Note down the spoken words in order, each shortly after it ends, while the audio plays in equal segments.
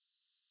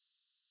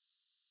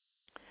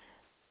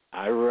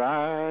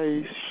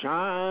Arise,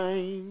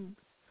 shine,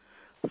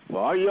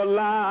 for your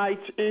light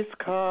is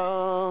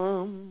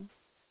come.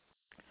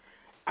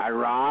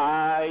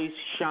 Arise,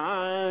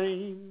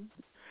 shine,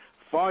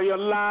 for your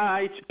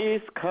light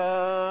is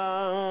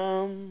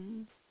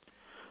come.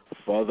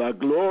 For the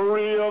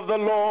glory of the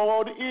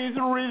Lord is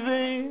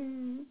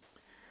risen,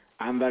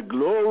 and the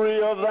glory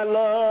of the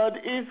Lord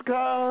is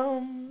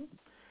come.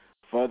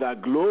 For the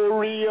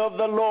glory of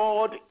the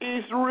Lord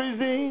is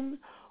risen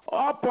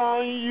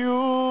upon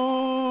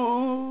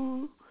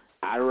you.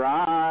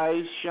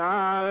 Arise,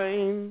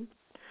 shine,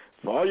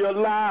 for your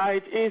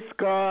light is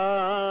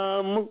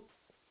come.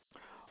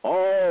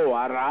 Oh,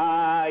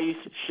 arise,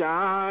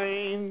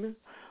 shine,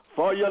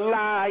 for your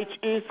light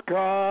is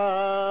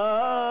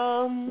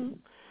come.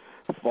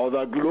 For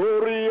the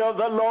glory of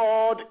the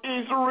Lord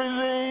is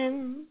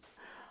risen,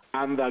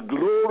 and the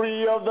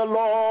glory of the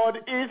Lord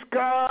is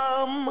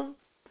come.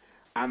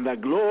 And the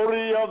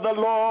glory of the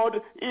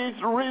Lord is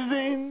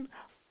risen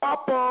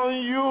upon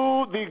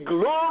you. The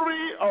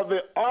glory of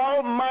the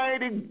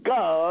Almighty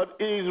God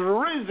is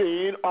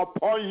risen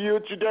upon you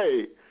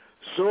today.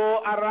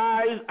 So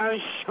arise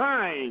and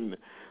shine,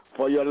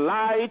 for your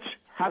light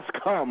has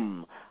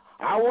come.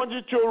 I want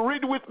you to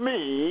read with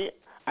me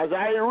as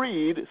I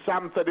read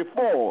Psalm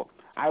 34.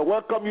 I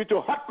welcome you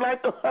to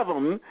Hotline to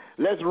Heaven.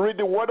 Let's read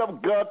the Word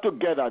of God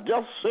together.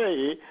 Just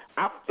say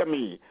after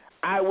me,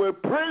 I will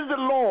praise the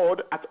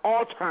Lord at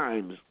all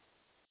times.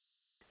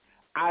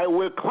 I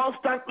will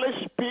constantly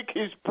speak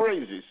his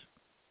praises.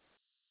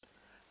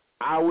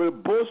 I will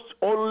boast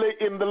only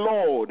in the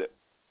Lord.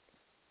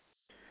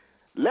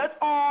 Let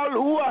all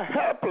who are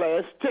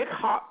helpless take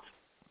heart.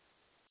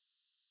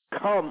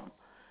 Come,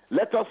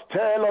 let us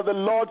tell of the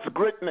Lord's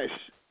greatness.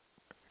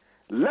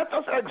 Let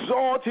us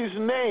exalt his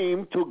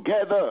name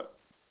together.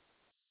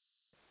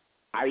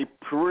 I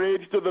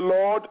prayed to the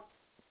Lord,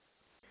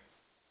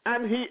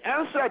 and he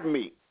answered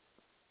me.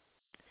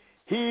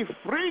 He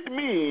freed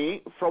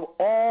me from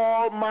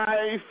all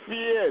my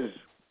fears.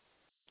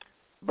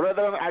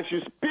 Brethren, as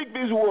you speak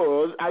these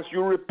words, as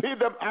you repeat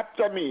them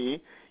after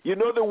me, you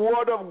know the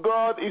word of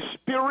God is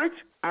spirit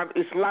and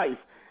is life.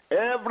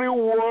 Every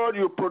word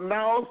you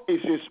pronounce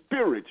is a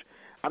spirit.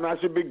 And as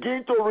you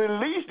begin to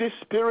release this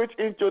spirit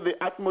into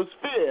the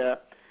atmosphere,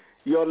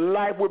 your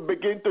life will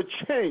begin to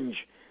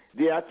change.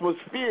 The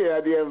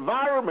atmosphere, the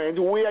environment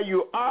where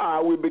you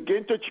are will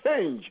begin to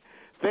change.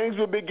 Things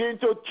will begin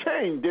to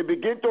change. They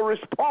begin to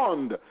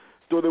respond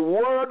to the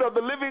word of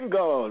the living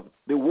God.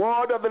 The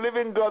word of the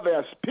living God,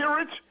 their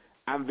spirit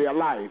and their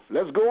life.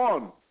 Let's go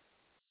on.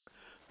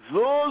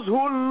 Those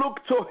who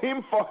look to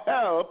him for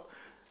help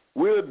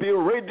will be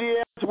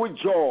radiant with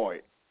joy.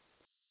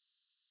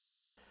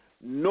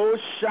 No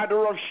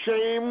shadow of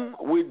shame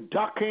will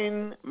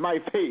darken my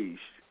face.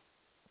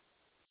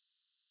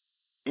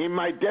 In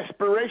my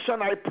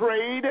desperation I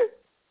prayed,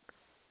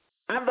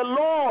 and the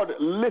Lord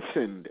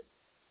listened.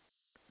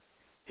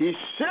 He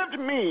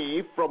saved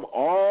me from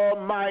all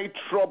my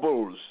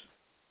troubles.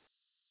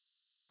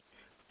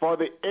 For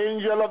the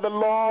angel of the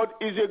Lord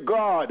is a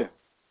God.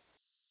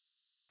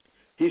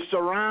 He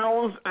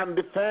surrounds and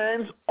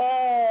defends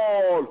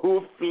all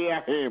who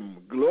fear him.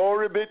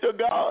 Glory be to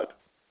God.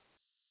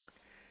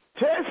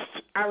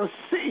 Taste and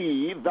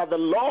see that the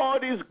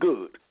Lord is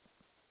good.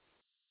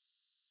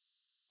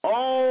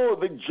 Oh,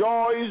 the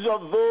joys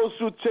of those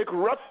who take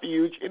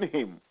refuge in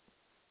him.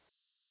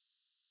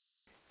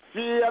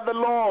 Fear the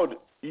Lord,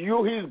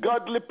 you his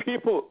godly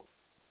people.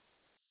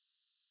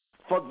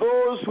 For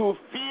those who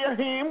fear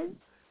him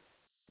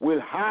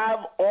will have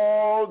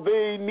all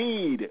they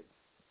need.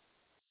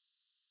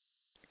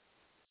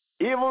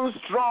 Even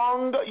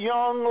strong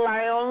young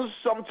lions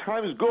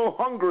sometimes go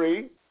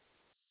hungry,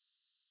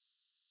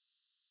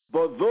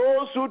 but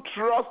those who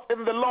trust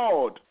in the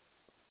Lord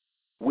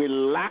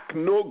will lack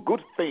no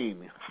good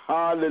thing.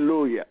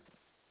 Hallelujah.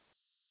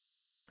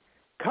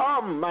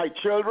 Come, my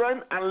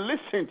children, and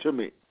listen to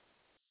me,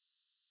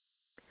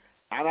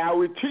 and I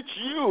will teach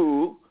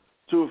you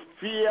to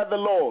fear the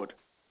Lord.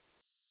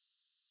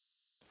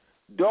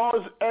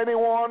 Does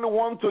anyone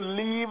want to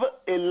live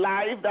a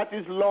life that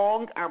is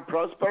long and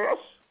prosperous?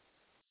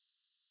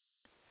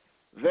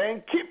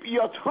 Then keep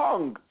your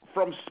tongue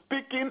from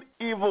speaking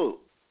evil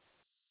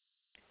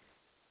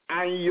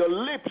and your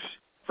lips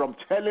from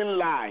telling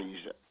lies.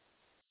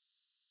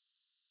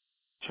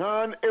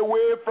 Turn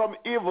away from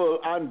evil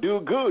and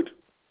do good.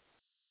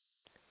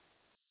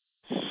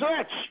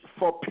 Search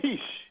for peace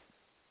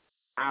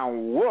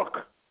and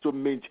work to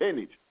maintain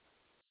it.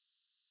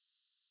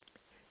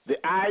 The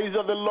eyes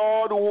of the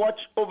Lord watch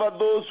over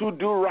those who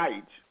do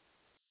right.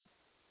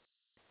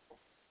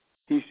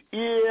 His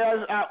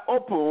ears are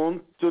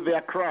open to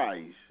their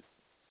cries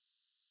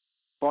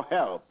for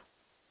help.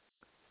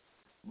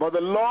 But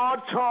the Lord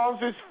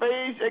turns his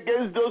face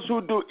against those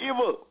who do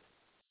evil.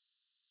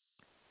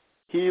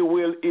 He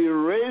will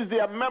erase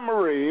their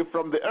memory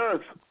from the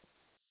earth.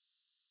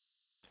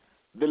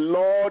 The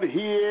Lord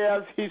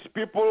hears his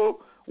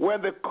people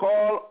when they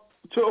call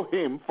to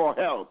him for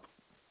help.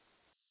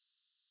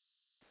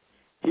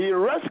 He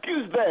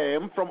rescues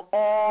them from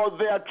all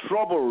their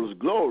troubles.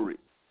 Glory.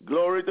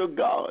 Glory to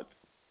God.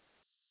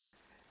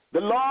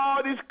 The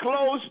Lord is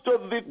close to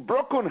the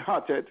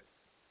brokenhearted.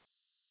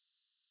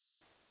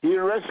 He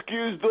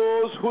rescues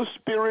those whose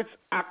spirits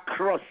are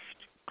crushed.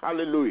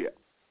 Hallelujah.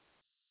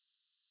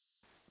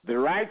 The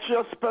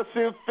righteous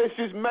person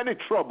faces many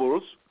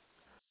troubles,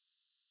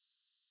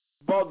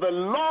 but the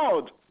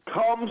Lord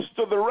comes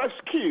to the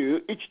rescue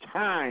each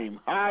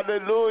time.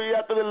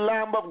 Hallelujah to the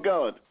Lamb of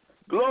God.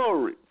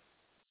 Glory.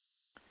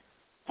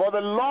 For the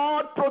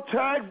Lord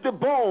protects the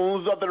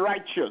bones of the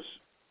righteous.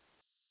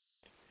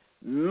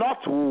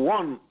 Not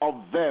one of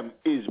them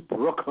is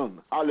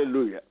broken.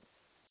 Hallelujah.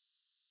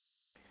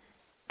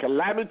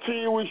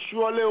 Calamity will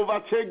surely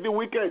overtake the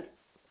wicked.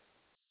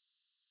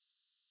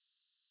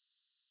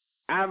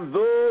 And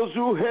those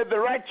who hate the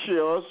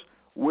righteous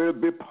will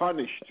be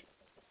punished.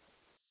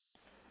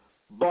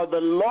 But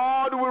the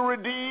Lord will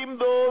redeem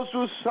those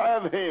who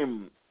serve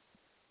him.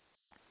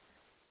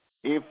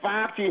 In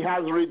fact, he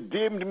has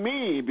redeemed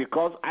me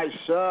because I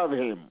serve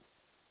him.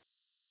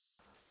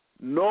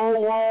 No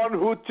one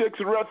who takes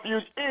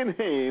refuge in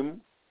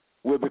him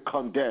will be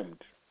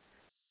condemned.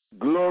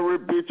 Glory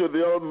be to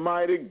the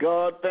Almighty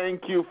God.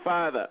 Thank you,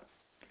 Father.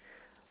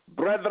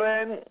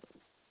 Brethren,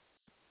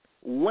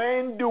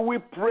 when do we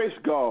praise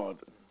God?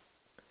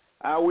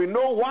 We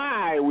know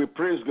why we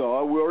praise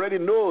God. We already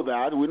know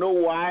that. We know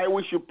why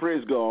we should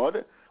praise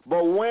God.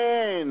 But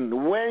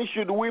when? When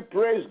should we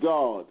praise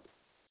God?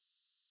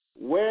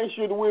 When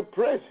should we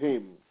praise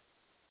him?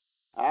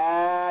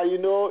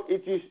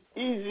 It is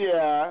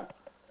easier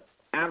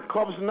and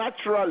comes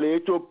naturally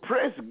to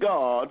praise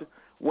God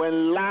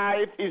when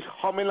life is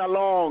humming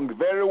along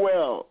very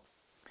well,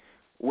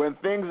 when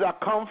things are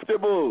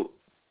comfortable,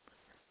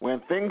 when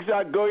things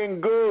are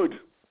going good.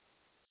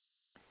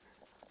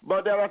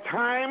 But there are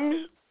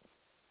times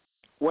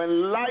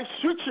when life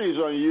switches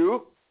on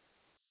you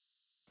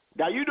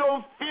that you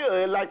don't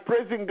feel like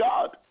praising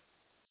God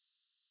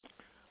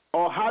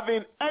or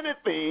having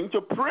anything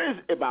to praise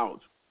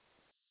about.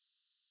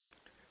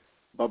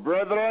 But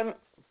brethren,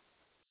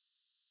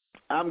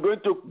 I'm going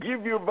to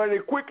give you very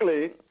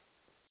quickly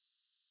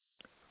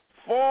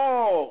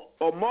 4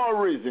 or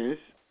more reasons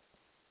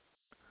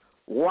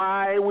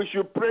why we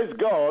should praise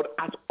God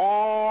at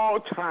all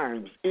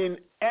times, in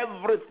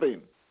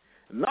everything.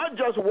 Not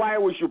just why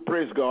we should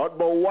praise God,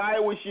 but why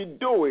we should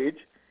do it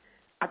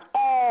at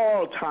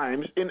all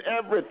times, in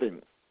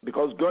everything,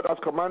 because God has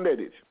commanded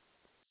it.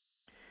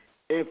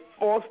 In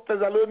 1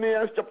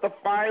 Thessalonians chapter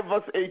 5,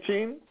 verse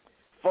 18,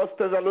 1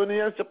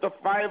 Thessalonians chapter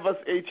 5, verse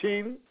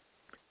 18,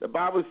 the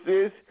Bible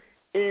says,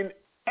 in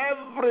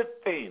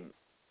everything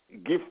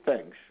give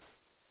thanks.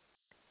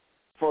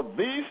 For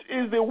this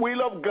is the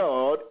will of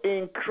God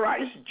in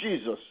Christ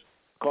Jesus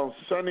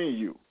concerning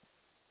you.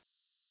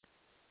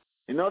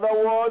 In other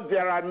words,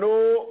 there are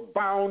no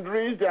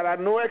boundaries, there are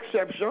no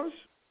exceptions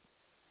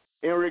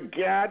in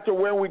regard to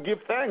when we give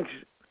thanks.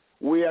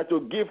 We are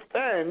to give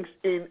thanks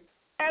in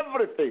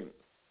everything.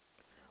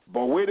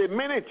 But wait a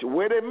minute.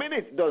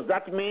 Does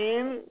that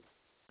mean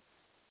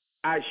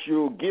I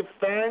should give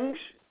thanks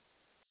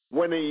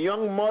when a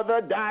young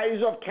mother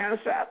dies of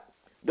cancer?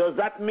 Does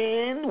that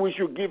mean we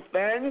should give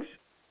thanks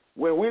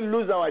when we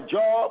lose our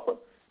job?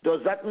 Does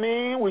that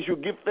mean we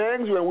should give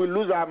thanks when we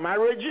lose our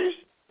marriages?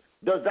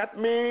 Does that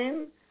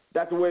mean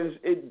that when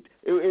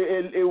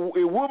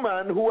a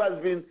woman who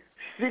has been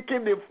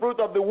seeking the fruit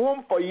of the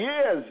womb for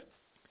years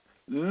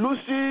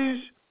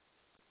loses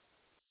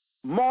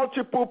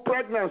multiple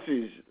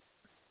pregnancies,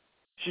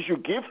 she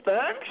should give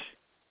thanks?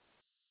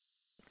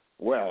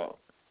 Well,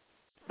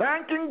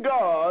 thanking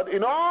God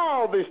in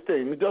all these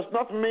things does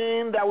not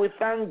mean that we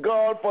thank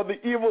God for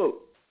the evil.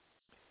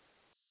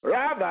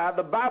 Rather,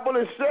 the Bible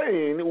is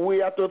saying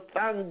we are to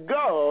thank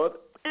God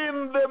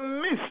in the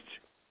midst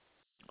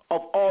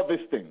of all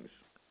these things,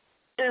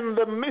 in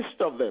the midst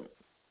of them.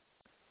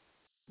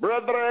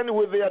 Brethren,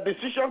 with their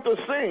decision to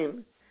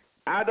sin,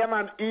 Adam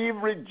and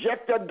Eve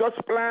rejected God's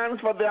plans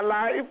for their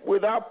life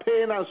without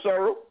pain and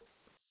sorrow.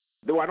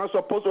 They were not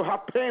supposed to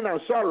have pain and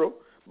sorrow,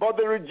 but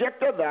they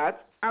rejected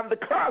that, and the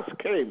curse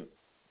came.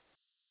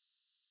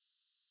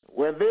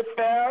 When they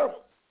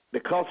fell, the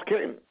curse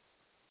came.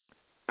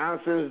 And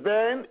since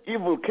then,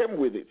 evil came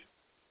with it.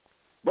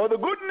 But the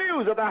good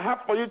news that I have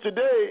for you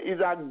today is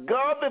that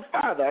God the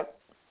Father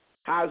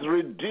has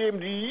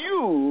redeemed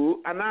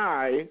you and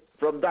I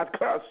from that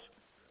curse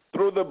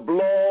through the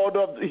blood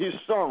of his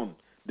Son,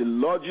 the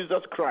Lord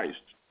Jesus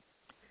Christ.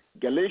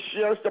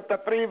 Galatians chapter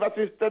 3,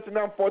 verses 13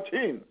 and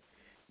 14.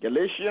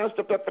 Galatians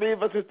chapter 3,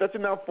 verses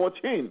 13 and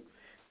 14.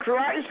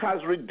 Christ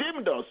has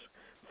redeemed us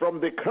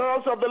from the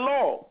curse of the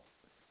law,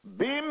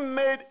 being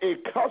made a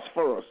curse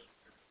for us.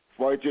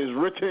 For it is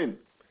written,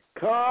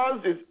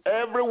 cursed is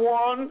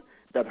everyone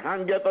that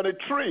hangeth on a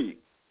tree,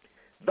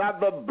 that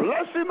the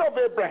blessing of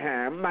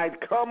Abraham might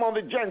come on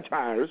the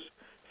Gentiles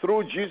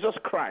through Jesus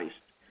Christ,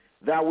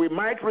 that we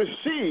might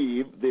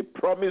receive the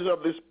promise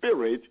of the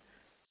Spirit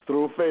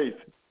through faith.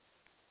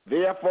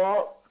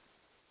 Therefore,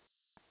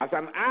 as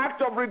an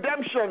act of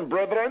redemption,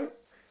 brethren,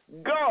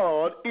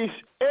 God is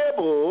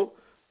able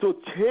to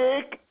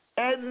take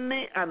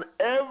any and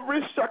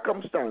every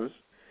circumstance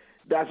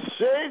that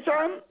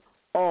Satan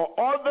or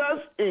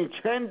others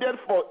intended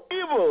for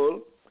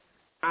evil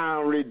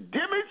and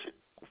redeem it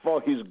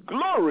for his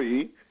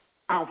glory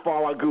and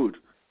for our good.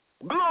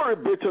 Glory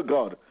be to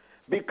God.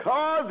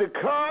 Because the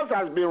curse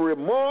has been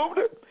removed,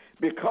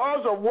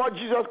 because of what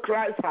Jesus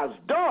Christ has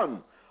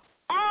done,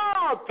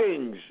 all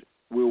things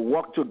will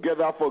work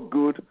together for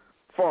good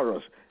for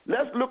us.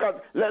 Let's look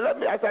at,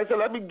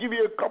 let me give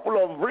you a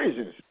couple of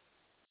reasons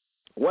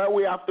why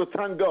we have to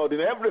thank God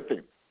in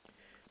everything.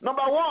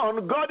 Number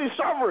one, God is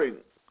sovereign.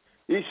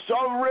 He's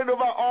sovereign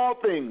over all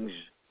things.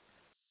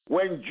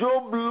 When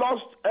Job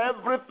lost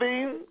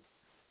everything,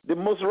 the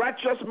most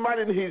righteous man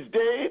in his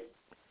day,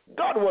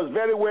 God was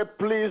very well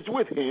pleased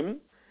with him.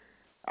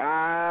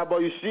 But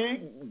you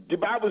see, the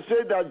Bible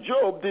said that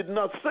Job did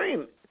not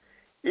sin.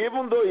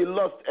 Even though he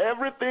lost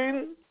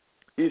everything,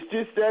 he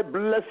still said,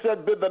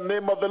 blessed be the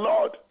name of the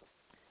Lord.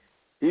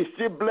 He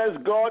still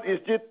blessed God. He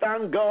still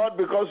thanked God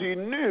because he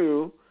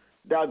knew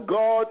that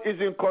God is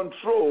in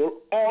control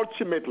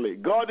ultimately.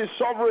 God is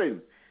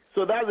sovereign.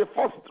 So that's the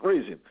first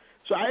reason.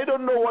 So I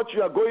don't know what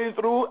you are going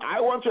through.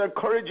 I want to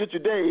encourage you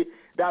today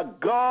that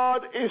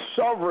God is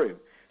sovereign.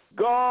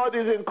 God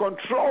is in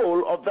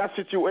control of that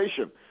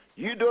situation.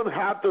 You don't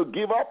have to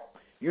give up.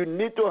 You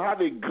need to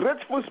have a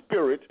grateful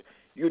spirit.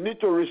 You need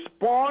to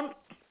respond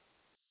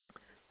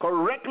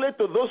correctly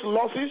to those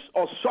losses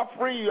or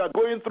suffering you are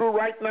going through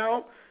right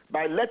now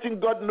by letting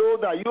God know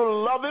that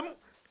you love him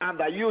and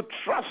that you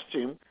trust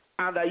him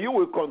and that you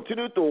will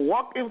continue to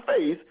walk in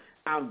faith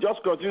and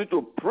just continue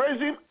to praise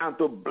him and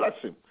to bless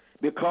him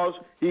because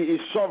he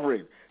is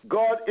sovereign.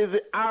 God is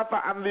the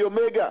Alpha and the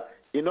Omega.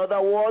 In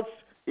other words,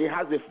 he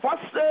has the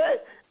first say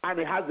and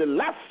he has the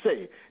last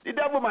say. The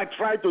devil might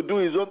try to do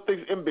his own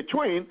things in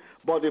between,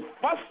 but the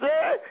first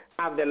say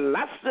and the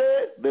last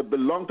say, they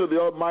belong to the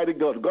Almighty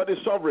God. God is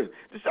sovereign.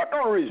 The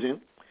second reason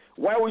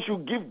why we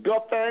should give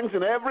God thanks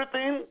in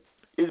everything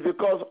is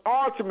because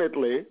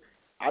ultimately,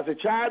 as a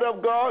child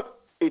of God,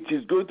 it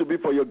is going to be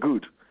for your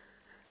good.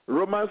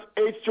 Romans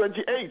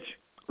 8:28.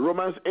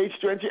 Romans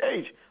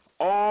 8:28.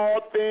 All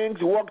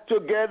things work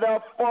together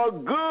for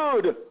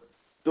good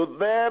to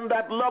them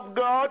that love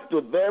God,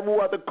 to them who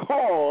are the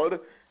called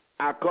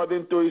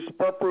according to his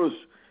purpose.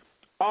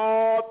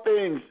 All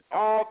things,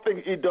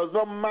 it does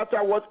not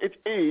matter what it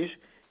is,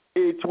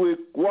 it will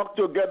work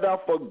together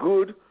for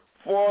good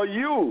for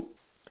you.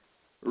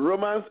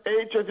 Romans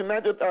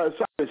 8:29,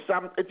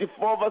 Psalm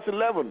 84 verse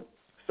 11.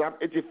 Psalm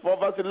 84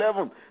 verse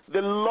 11.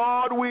 The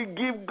Lord will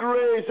give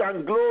grace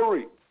and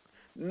glory.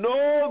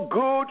 No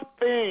good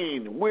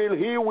thing will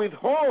he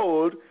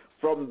withhold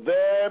from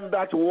them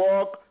that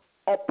walk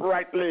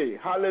uprightly.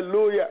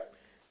 Hallelujah.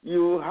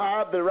 You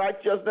have the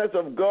righteousness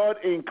of God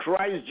in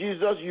Christ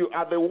Jesus. You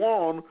are the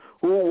one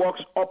who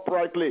walks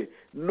uprightly.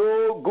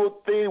 No good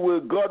thing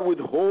will God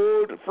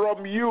withhold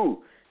from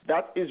you.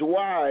 That is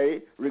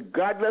why,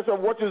 regardless of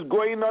what is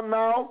going on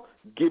now,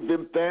 give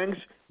him thanks,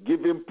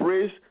 give him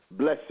praise,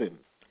 bless him.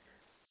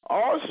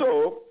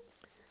 Also,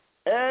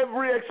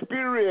 every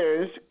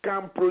experience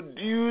can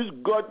produce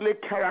godly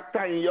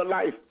character in your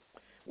life.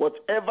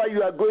 Whatever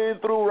you are going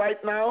through right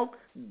now,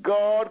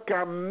 God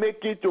can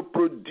make it to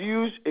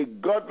produce a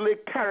godly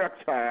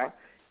character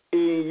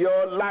in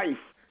your life.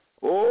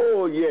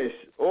 Oh, yes.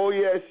 Oh,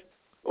 yes.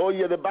 Oh,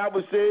 yeah. The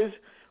Bible says,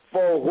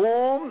 for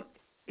whom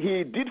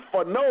he did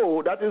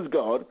foreknow, that is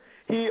God,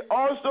 he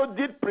also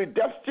did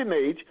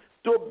predestinate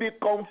to be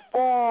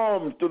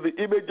conformed to the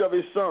image of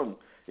his Son.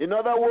 In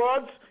other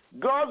words,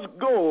 God's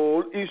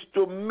goal is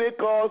to make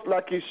us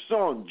like his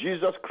Son,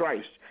 Jesus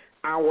Christ.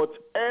 And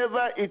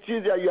whatever it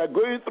is that you are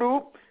going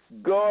through,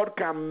 God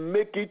can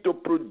make it to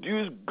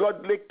produce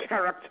godly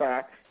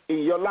character in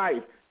your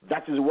life.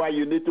 That is why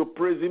you need to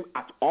praise him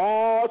at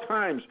all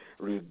times,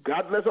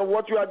 regardless of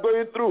what you are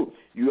going through.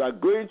 You are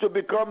going to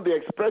become the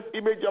express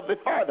image of the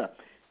Father.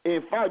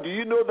 In fact, do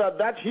you know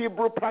that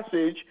Hebrew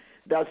passage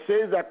that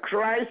says that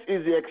Christ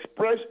is the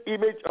express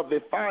image of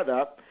the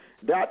Father,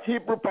 that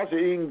Hebrew passage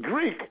in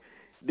Greek,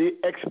 the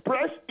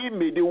express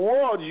image, the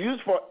word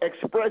used for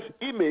express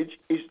image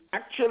is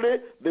actually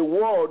the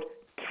word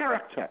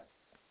character.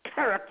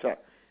 Character.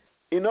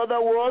 In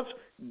other words,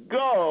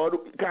 God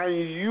can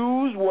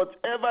use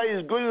whatever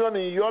is going on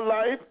in your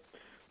life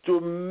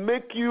to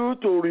make you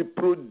to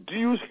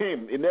reproduce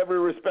him in every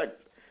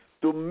respect,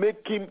 to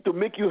make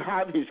you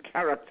have his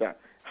character.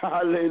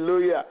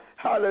 Hallelujah.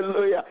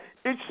 Hallelujah.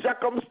 Each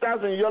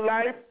circumstance in your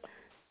life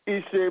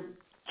is a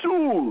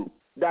tool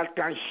that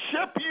can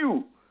shape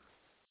you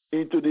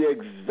into the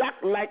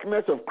exact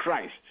likeness of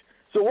Christ.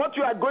 So what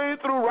you are going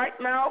through right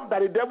now,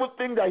 that the devil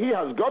thinks that he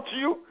has got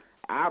you,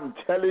 I'm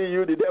telling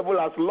you, the devil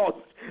has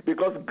lost,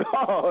 because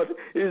God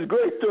is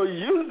going to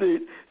use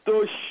it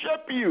to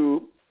shape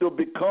you to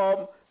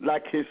become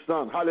like his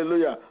Son.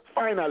 Hallelujah.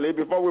 Finally,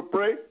 before we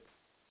pray,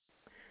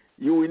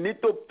 you will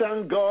need to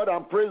thank God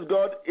and praise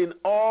God in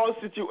all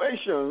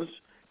situations,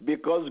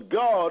 because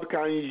God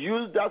can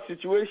use that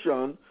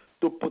situation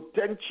to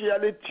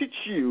potentially teach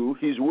you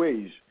his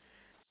ways.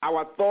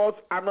 Our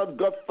thoughts are not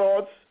God's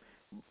thoughts.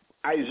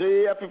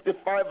 Isaiah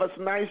 55 verse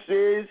 9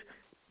 says,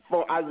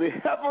 for as the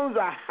heavens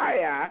are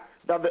higher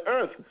than the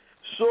earth,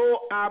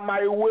 so are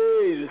my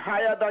ways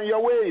higher than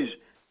your ways,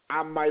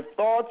 and my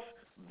thoughts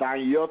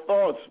than your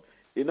thoughts.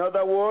 In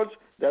other words,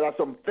 there are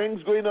some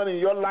things going on in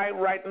your life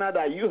right now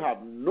that you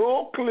have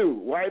no clue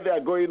why they are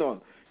going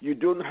on. You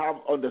don't have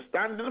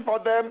understanding for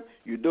them.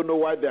 You don't know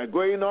why they are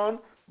going on,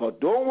 but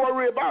don't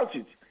worry about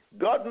it.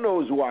 God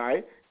knows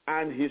why,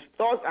 and his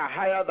thoughts are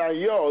higher than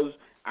yours,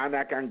 and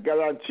I can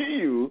guarantee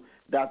you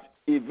that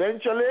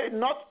eventually,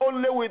 not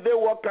only will they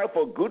work out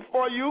for good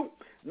for you,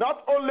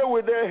 not only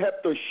will they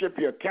help to shape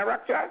your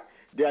character,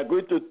 they are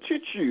going to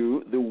teach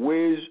you the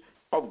ways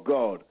of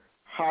God.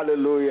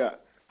 Hallelujah.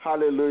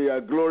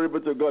 Hallelujah. Glory be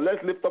to God.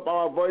 Let's lift up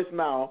our voice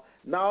now.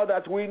 Now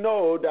that we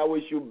know that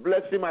we should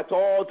bless him at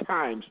all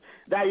times,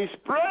 that his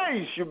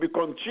praise should be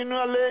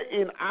continually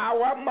in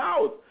our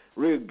mouth,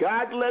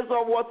 regardless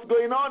of what's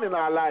going on in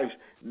our lives.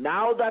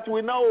 Now that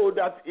we know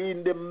that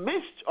in the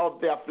midst of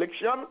the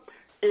affliction,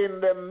 in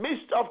the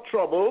midst of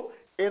trouble,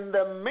 in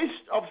the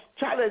midst of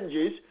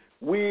challenges,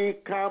 we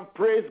can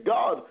praise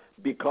God,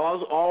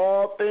 because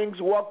all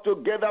things work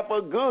together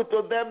for good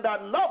to them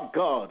that love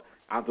God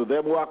and to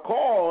them who are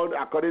called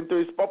according to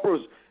his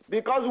purpose.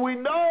 Because we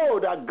know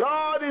that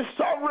God is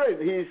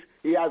sovereign.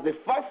 He has the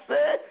first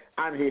say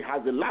and he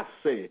has the last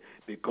say.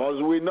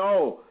 Because we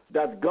know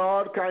that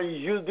God can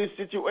use this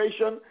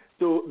situation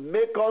to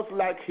make us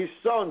like his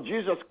son,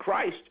 Jesus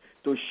Christ,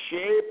 to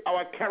shape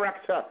our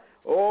character.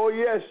 Oh,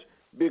 yes,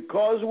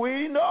 because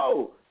we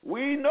know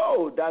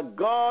that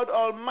God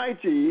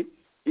Almighty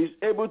is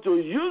able to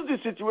use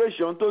this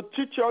situation to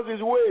teach us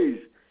his ways.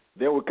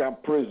 Then we can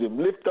praise him.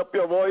 Lift up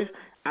your voice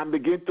and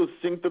begin to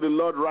sing to the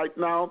Lord right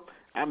now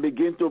and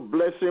begin to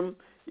bless him.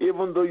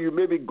 Even though you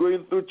may be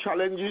going through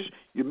challenges,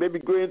 you may be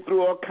going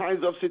through all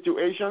kinds of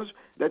situations,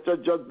 let us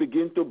just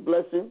begin to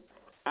bless him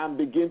and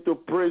begin to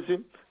praise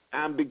him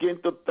and begin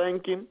to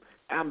thank him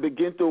and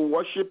begin to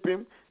worship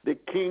him, the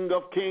King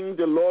of Kings,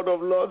 the Lord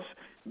of Lords.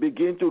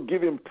 Begin to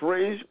give him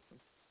praise.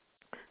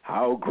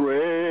 How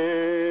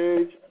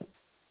great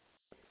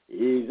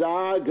is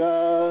our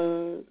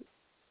God.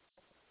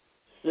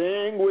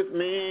 Sing with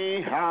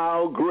me,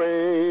 how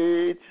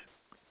great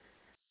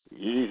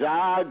is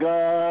our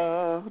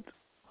God.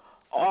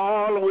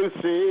 All will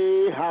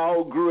say,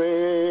 how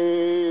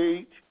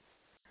great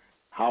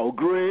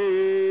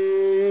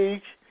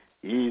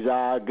is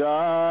our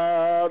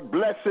God.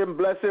 Bless him,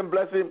 bless him,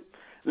 bless him.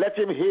 Let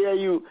him hear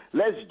you.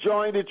 Let's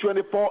join the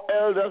 24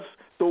 elders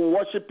to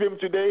worship him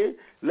today.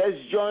 Let's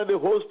join the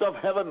host of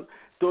heaven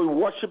to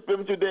worship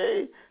him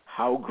today.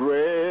 How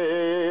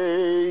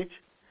great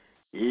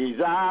is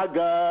our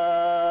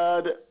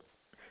God.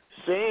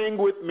 Sing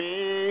with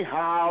me,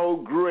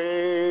 how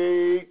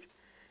great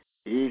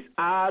is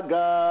our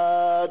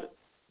God.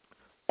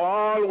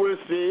 All will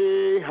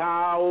say,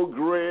 how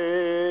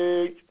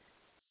great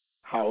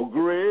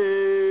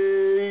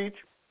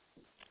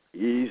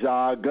is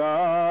our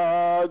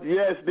God.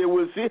 Yes, they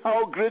will see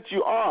how great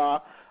you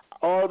are,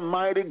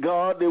 Almighty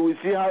God. They will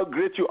see how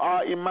great you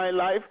are in my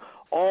life.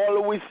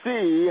 All we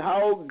see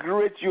how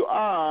great you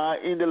are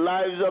in the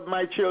lives of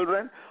my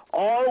children.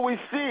 All we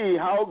see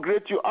how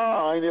great you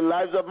are in the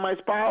lives of my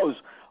spouse.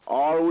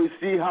 All we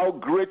see how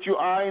great you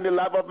are in the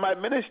life of my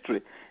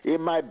ministry,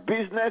 in my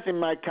business, in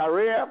my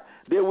career.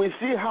 They will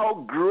see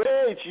how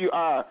great you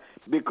are,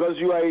 because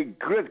you are a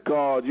great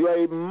God. You are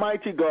a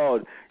mighty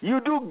God. You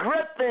do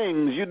great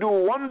things. You do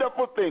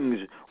wonderful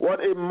things. What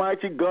a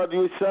mighty God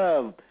you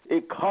serve,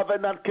 a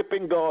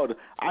covenant-keeping God.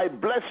 I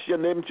bless your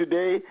name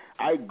today.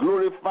 I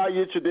glorify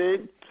you today.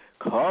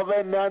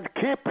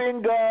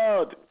 Covenant-keeping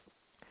God.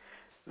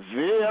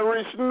 There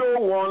is no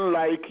one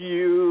like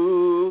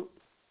you.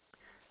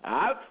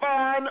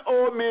 Alpha and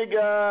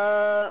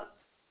Omega.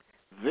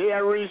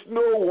 There is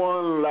no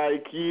one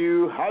like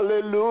you.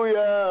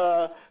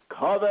 Hallelujah.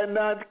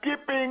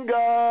 Covenant-keeping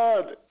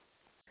God.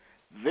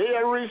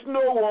 There is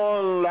no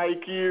one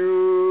like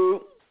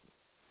you.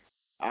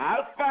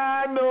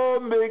 Alpha and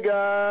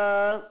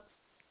Omega.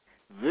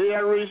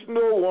 There is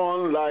no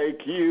one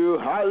like you.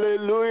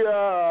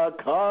 Hallelujah.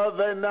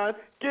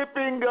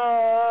 Covenant-keeping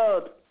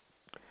God.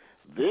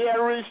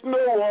 There is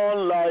no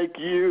one like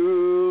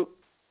you.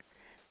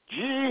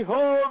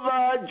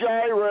 Jehovah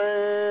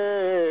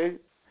Jireh.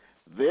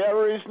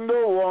 There is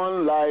no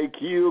one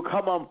like you.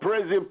 Come on,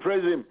 praise him,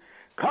 praise him.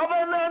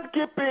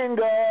 Covenant-keeping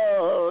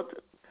God.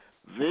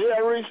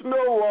 There is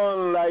no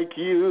one like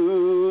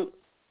you.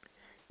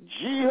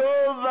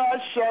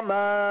 Jehovah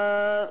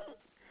Shammah.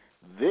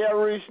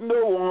 There is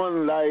no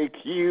one like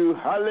you.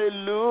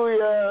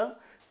 Hallelujah.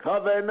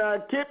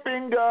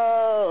 Covenant-keeping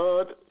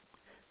God.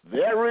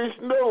 There is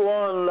no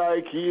one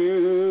like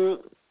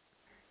you.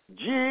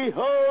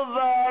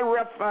 Jehovah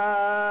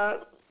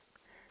Rapha.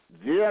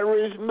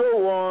 There is no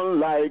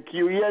one like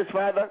you. Yes,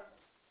 Father.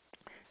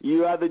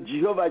 You are the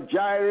Jehovah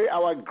Jireh,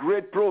 our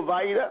great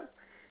provider.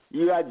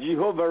 You are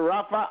Jehovah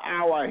Rapha,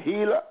 our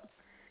healer.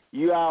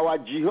 You are our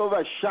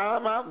Jehovah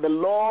Shammah, the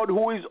Lord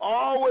who is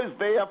always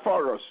there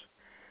for us.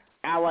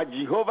 our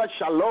Jehovah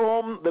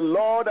Shalom, the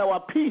Lord our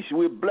peace.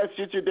 We bless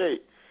you today.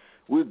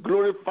 We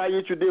glorify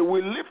you today.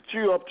 We lift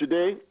you up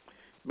today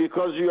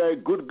because you are a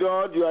good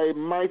God. You are a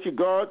mighty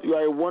God. You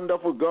are a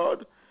wonderful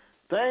God.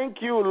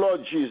 Thank you,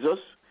 Lord Jesus.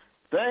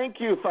 Thank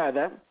you,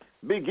 Father.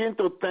 Begin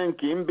to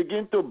thank him.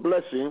 Begin to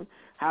bless him.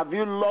 Have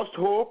you lost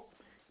hope?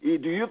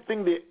 Do you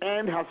think the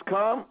end has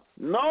come?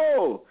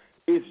 No.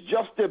 It's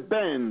just a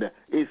bend.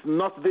 It's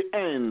not the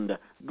end.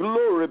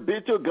 Glory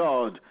be to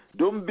God.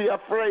 Don't be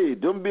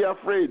afraid. Don't be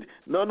afraid.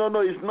 No.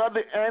 It's not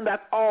the end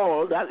at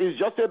all. That is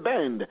just a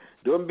bend.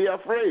 Don't be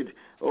afraid.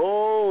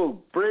 Oh,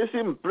 praise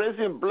him, bless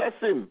him.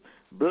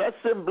 Bless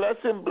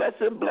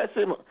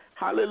him.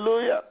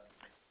 Hallelujah.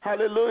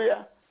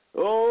 Hallelujah.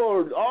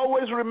 Oh,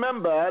 always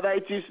remember that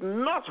it is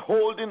not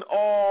holding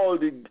all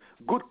the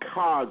good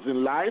cards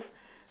in life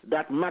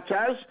that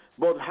matters,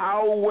 but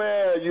how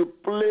well you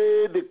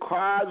play the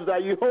cards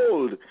that you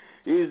hold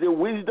is the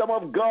wisdom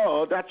of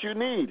God that you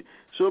need.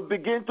 So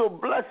begin to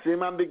bless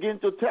him and begin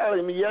to tell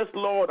him, yes,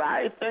 Lord,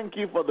 I thank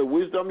you for the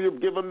wisdom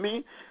you've given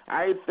me.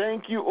 I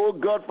thank you, oh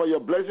God, for your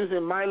blessings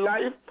in my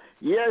life.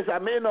 Yes, I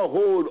may not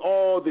hold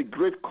all the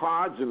great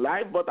cards in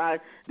life, but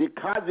the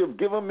cards you've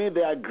given me,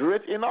 they are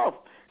great enough.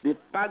 The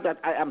fact that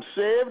I am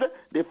saved,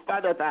 the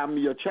fact that I am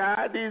your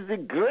child is the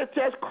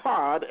greatest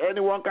card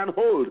anyone can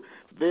hold.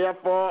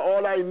 Therefore,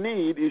 all I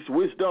need is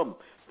wisdom.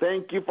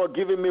 Thank you for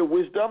giving me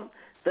wisdom.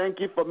 Thank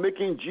you for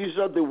making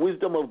Jesus the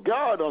wisdom of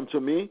God unto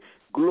me.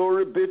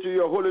 Glory be to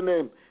your holy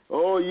name.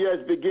 Oh, yes,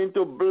 begin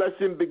to bless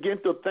him. Begin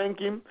to thank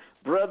him.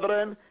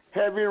 Brethren,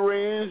 heavy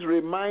rains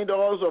remind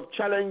us of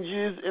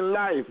challenges in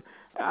life.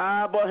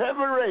 But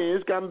heavy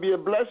rains can be a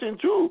blessing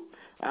too.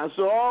 And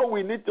so all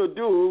we need to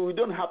do, we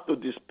don't have to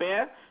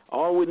despair.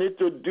 All we need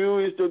to do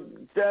is to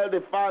tell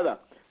the Father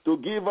to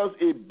give us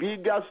a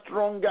bigger,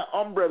 stronger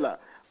umbrella.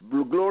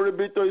 Glory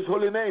be to his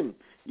holy name.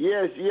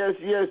 Yes.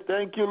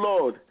 Thank you,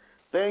 Lord.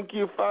 Thank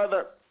you,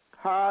 Father.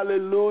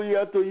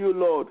 Hallelujah to you,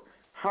 Lord.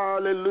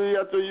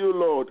 Hallelujah to you,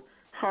 Lord.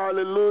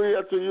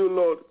 Hallelujah to you,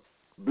 Lord.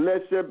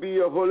 Blessed be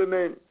your holy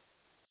name.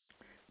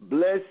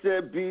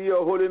 Blessed be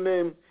your holy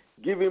name.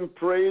 Give him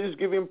praise,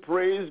 give him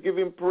praise, give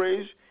him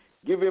praise.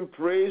 Give him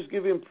praise,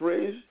 give him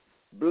praise.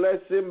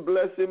 Bless him,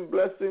 bless him,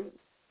 bless him.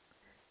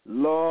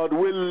 Lord,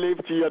 we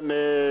lift your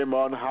name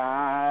on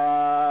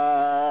high.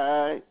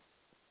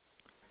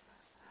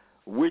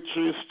 We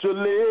choose to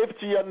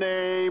lift your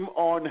name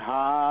on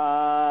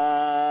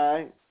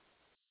high.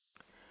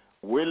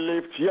 We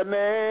lift your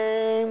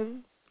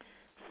name,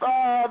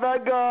 Father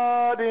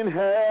God in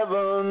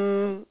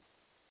heaven.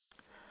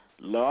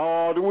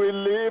 Lord, we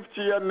lift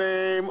your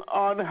name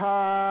on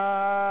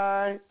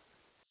high.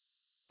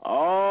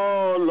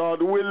 Oh,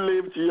 Lord, we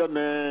lift your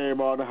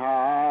name on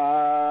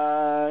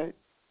high.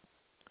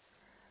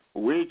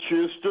 We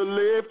choose to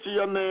lift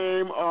your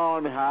name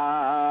on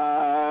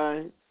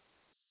high.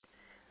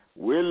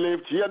 We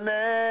lift your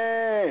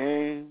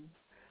name,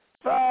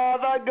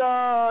 Father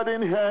God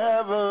in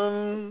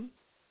heaven.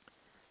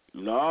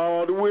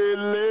 Lord, we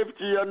lift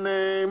your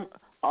name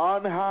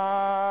on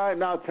high.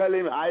 Now tell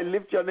him, I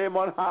lift your name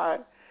on high.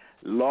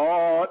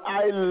 Lord,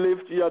 I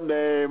lift your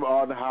name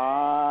on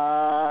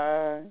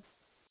high.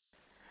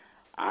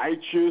 I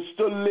choose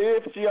to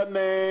lift your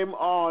name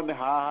on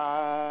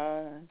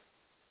high.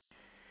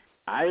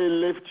 I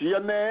lift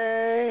your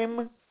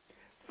name,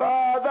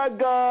 Father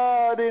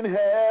God in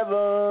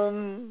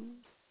heaven.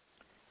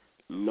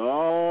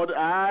 Lord,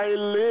 I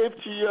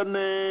lift your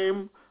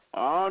name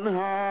on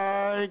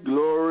high.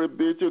 Glory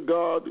be to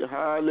God.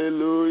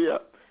 Hallelujah.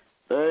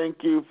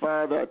 Thank you,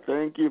 Father.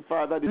 Thank you,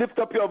 Father. Lift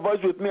up your voice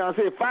with me and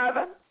say,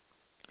 Father,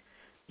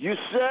 you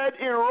said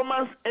in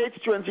Romans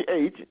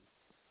 8:28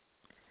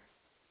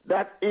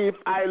 that if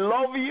I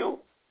love you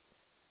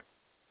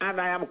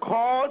and I am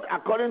called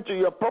according to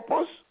your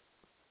purpose,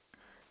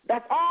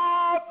 that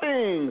all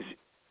things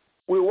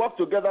will work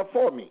together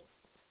for me.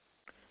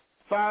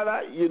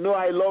 Father, you know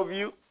I love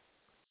you.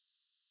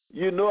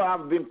 You know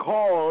I've been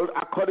called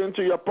according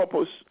to your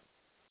purpose.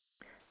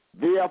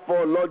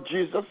 Therefore, Lord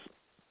Jesus,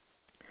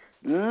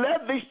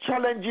 let this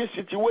challenging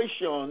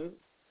situation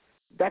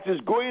that is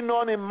going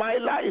on in my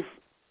life,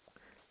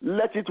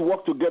 let it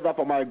work together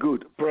for my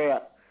good.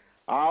 Prayer.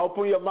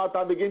 Open your mouth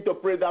and begin to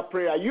pray that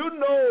prayer. You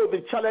know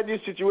the challenging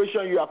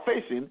situation you are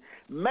facing.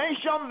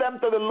 Mention them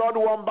to the Lord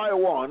one by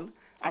one.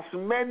 As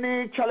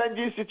many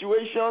challenging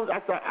situations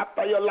as are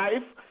after your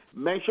life,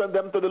 mention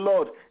them to the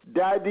Lord.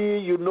 Daddy,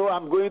 you know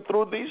I'm going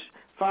through this.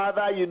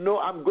 Father, you know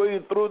I'm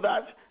going through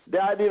that.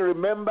 Daddy,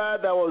 remember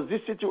there was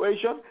this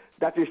situation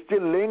that is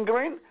still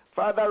lingering.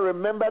 Father,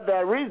 remember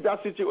there is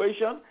that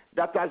situation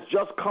that has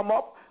just come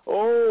up.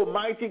 Oh,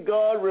 mighty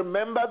God,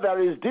 remember there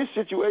is this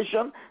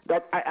situation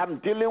that I am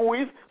dealing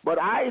with, but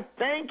I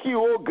thank you,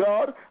 oh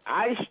God.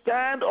 I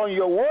stand on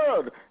your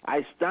word.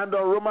 I stand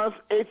on Romans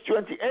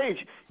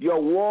 8:28.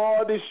 Your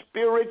word is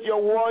spirit,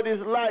 your word is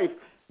life.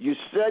 You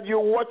said you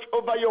watch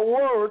over your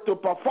word to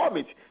perform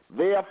it.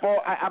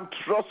 Therefore, I am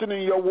trusting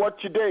in your word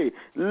today.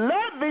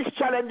 Let this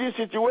challenging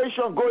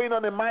situation going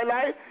on in my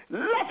life,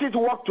 let it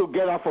work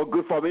together for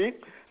good for me.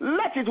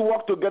 Let it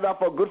work together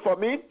for good for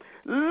me.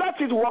 Let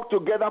it work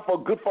together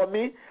for good for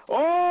me.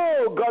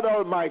 Oh, God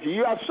Almighty,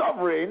 you are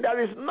sovereign. There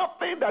is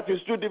nothing that is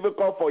too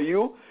difficult for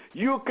you.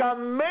 You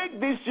can make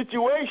this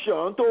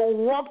situation to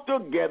work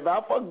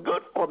together for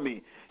good for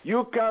me.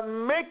 You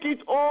can make it,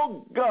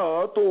 oh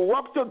God, to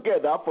work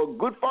together for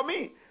good for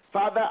me.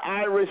 Father,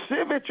 I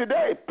receive it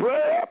today.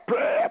 Prayer,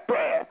 prayer,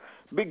 prayer.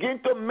 Begin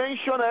to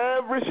mention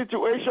every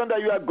situation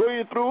that you are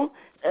going through,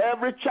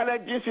 every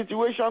challenging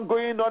situation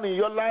going on in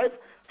your life.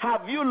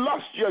 Have you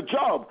lost your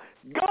job?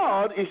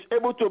 God is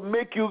able to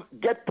make you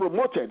get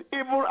promoted,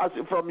 even as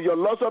from your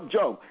loss of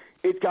job.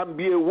 It can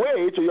be a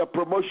way to your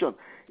promotion.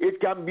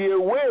 It can be a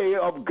way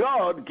of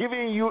God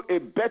giving you a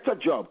better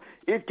job.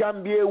 It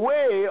can be a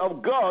way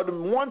of God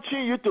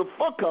wanting you to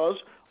focus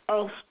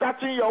on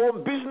starting your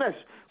own business.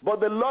 But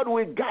the Lord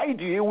will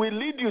guide you. He will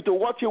lead you to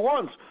what He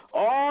wants.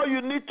 All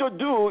you need to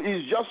do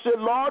is just say,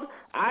 Lord,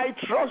 I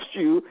trust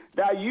you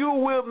that you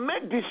will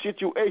make this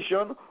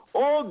situation,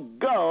 oh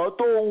God,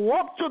 to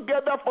work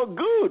together for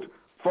good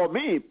for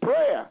me.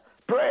 Prayer,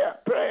 prayer,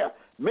 prayer.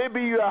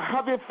 Maybe you are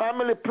having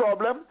family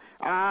problem.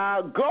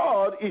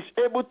 God is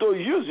able to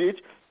use it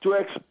to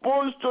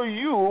expose to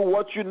you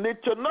what you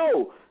need to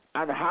know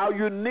and how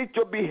you need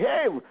to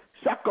behave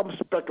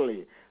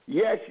circumspectly.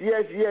 Yes,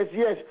 yes, yes,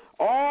 yes.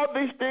 All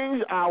these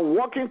things are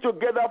working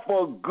together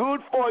for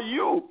good for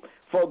you.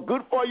 For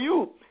good for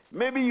you.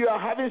 Maybe you are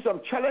having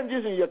some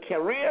challenges in your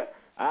career.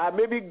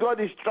 Maybe God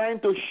is trying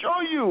to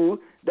show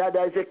you that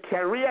there is a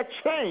career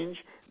change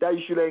that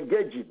you should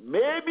engage in.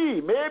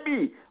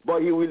 Maybe.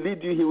 But He will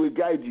lead you. He will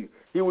guide you.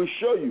 He will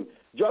show you.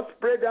 Just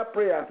pray that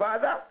prayer.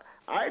 Father,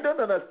 I don't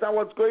understand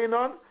what's going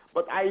on,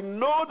 but I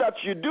know that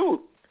you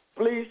do.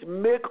 Please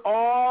make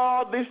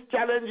all these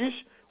challenges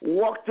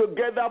work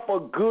together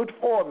for good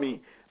for me.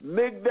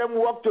 Make them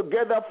work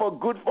together for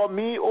good for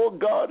me, oh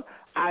God.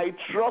 I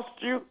trust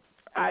you.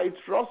 I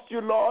trust you,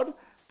 Lord.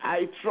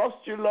 I trust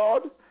you,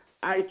 Lord.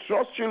 I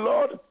trust you,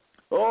 Lord.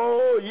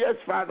 Oh, yes,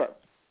 Father.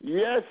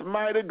 Yes,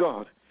 mighty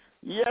God.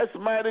 Yes,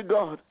 mighty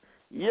God.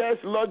 Yes,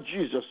 Lord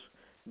Jesus.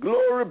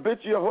 Glory be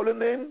to your holy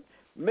name.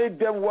 Make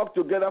them work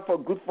together for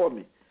good for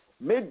me.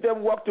 Make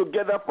them work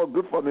together for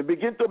good for me.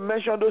 Begin to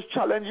mention those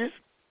challenges.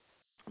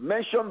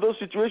 Mention those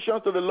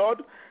situations to the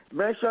Lord.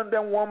 Mention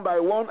them one by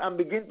one and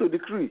begin to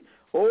decree.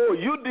 Oh,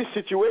 you, this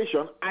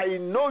situation, I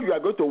know you are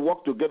going to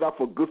work together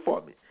for good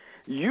for me.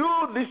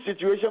 You, this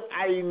situation,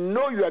 I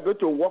know you are going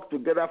to work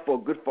together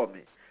for good for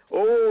me.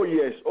 Oh,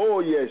 yes,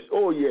 oh, yes,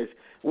 oh, yes.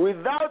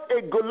 Without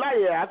a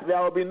Goliath,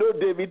 there will be no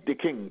David the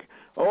king.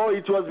 Oh,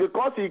 it was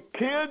because he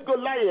killed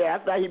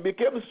Goliath that he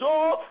became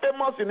so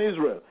famous in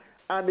Israel.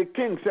 And the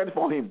king sent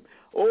for him.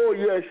 Oh,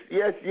 yes,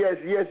 yes, yes,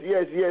 yes,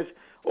 yes, yes.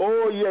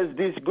 Oh, yes,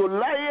 this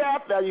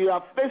Goliath that you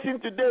are facing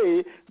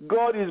today,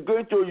 God is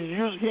going to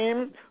use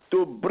him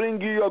to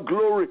bring you your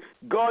glory.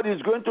 God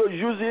is going to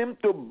use him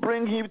to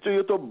bring him to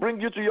you, to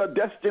bring you to your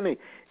destiny.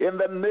 In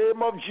the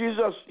name of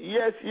Jesus.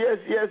 Yes, yes,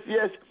 yes,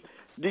 yes.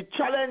 The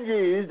challenge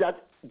is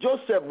that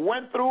Joseph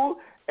went through.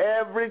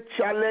 Every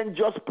challenge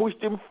just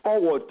pushed him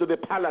forward to the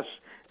palace.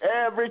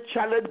 Every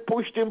challenge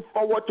pushed him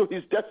forward to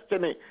his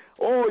destiny.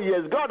 Oh,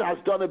 yes, God has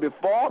done it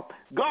before.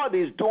 God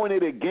is doing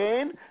it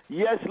again.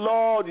 Yes,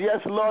 Lord, yes,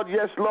 Lord,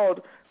 yes,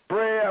 Lord.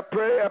 Prayer,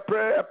 prayer,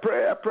 prayer,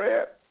 prayer,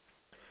 prayer.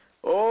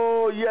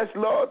 Oh, yes,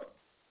 Lord.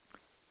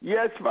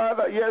 Yes,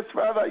 Father, yes,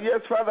 Father,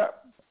 yes, Father.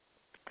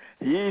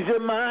 He's a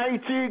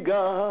mighty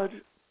God,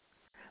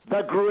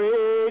 the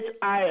great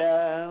I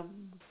am.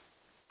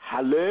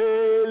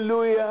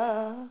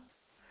 Hallelujah.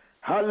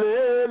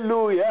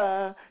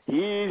 Hallelujah.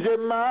 He's a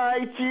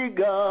mighty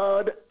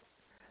God,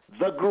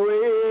 the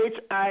great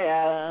I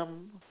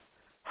am.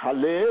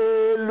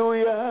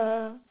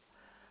 Hallelujah.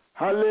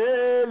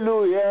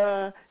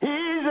 Hallelujah. He's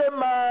a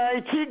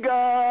mighty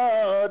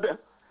God,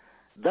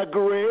 the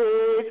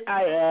great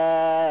I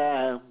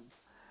am.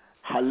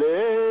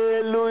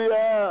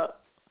 Hallelujah.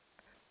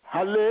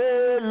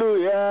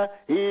 Hallelujah.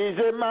 He's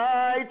a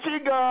mighty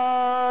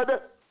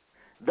God,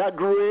 the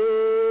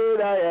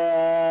great I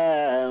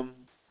am.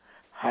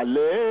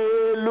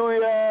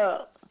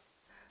 Hallelujah.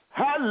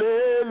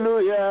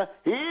 Hallelujah.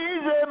 He's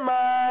a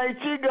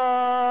mighty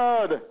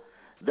God,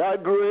 the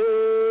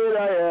great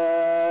I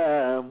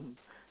am.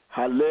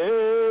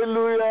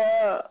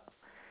 Hallelujah.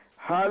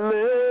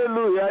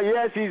 Hallelujah.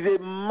 Yes, he's a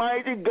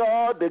mighty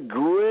God, the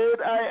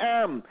great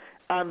I am.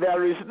 And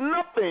there is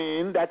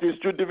nothing that is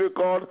too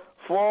difficult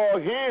for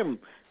him.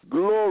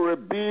 Glory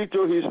be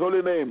to his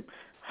holy name.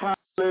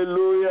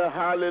 Hallelujah.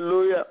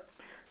 Hallelujah.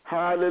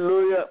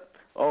 Hallelujah.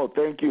 Oh,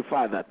 thank you,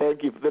 Father.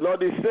 Thank you. The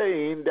Lord is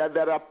saying that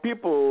there are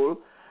people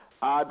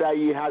that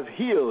he has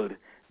healed.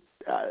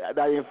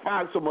 That in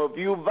fact, some of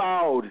you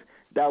vowed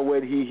that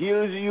when he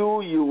heals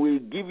you, you will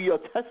give your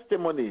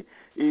testimony.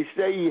 He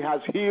said he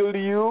has healed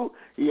you.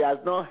 He has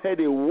not heard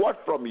a word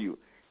from you.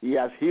 He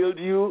has healed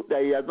you,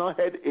 that he has not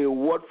heard a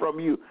word from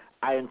you.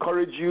 I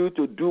encourage you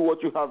to do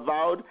what you have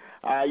vowed.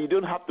 You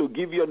don't have to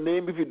give your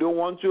name if you don't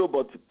want to,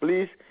 but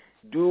please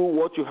do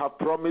what you have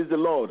promised the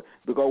Lord.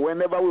 Because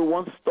whenever we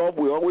want stuff,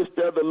 we always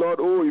tell the Lord,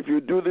 oh, if you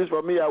do this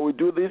for me, I will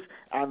do this.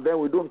 And then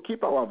we don't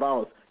keep our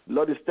vows.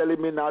 Lord is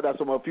telling me now that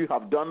some of you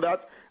have done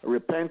that.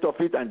 Repent of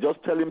it and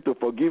just tell him to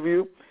forgive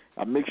you,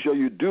 and make sure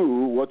you do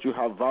what you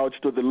have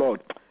vouched to the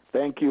Lord.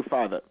 Thank you,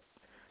 Father.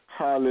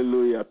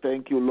 Hallelujah.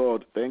 Thank you,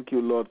 Lord. Thank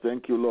you, Lord.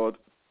 Thank you, Lord.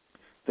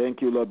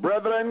 Thank you, Lord.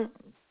 Brethren,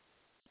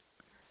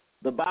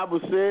 the Bible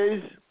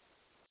says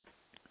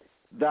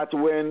that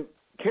when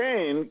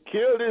Cain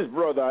killed his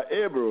brother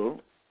Abel,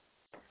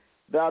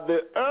 that the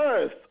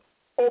earth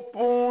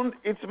opened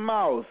its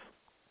mouth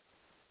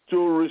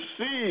to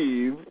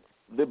receive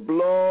the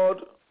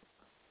blood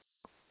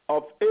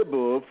of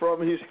Abel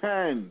from his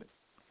hand.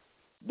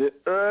 The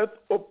earth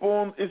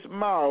opened its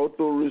mouth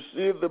to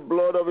receive the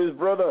blood of his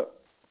brother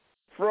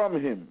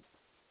from him.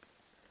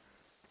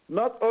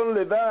 Not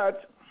only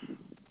that,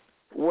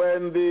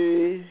 when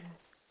the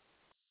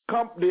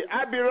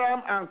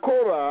Abiram and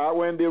Korah,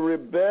 when they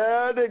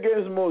rebelled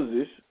against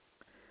Moses,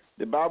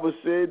 the Bible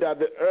says that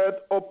the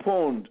earth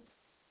opened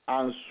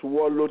and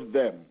swallowed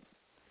them.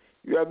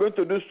 You are going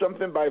to do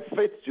something by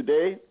faith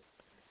today.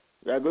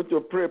 You are going to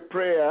pray a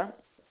prayer.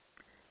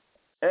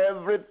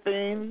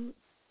 Everything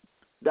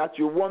that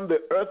you want the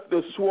earth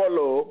to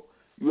swallow,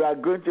 you are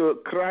going to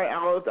cry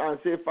out and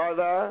say,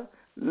 Father,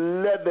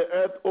 let the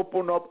earth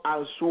open up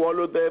and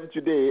swallow them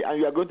today. And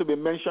you are going to be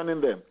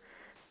mentioning them.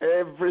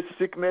 Every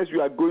sickness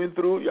you are going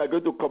through, you are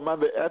going to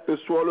command the earth to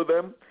swallow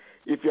them.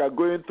 If you are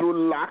going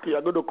through lack, you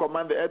are going to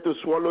command the earth to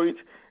swallow it.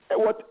 And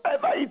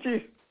whatever it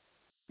is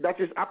that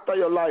is after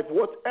your life,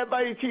 whatever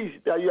it is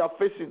that you are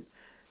facing,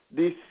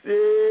 the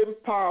same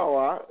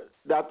power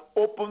that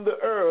opened the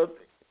earth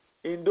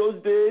in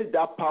those days,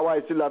 that power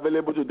is still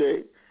available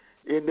today.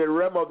 In the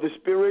realm of the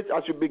Spirit,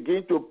 as you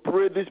begin to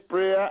pray this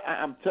prayer,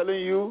 I am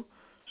telling you,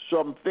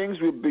 some things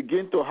will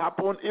begin to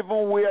happen.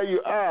 Even where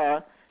you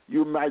are,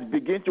 you might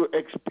begin to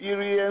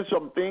experience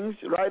some things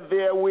right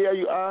there where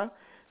you are.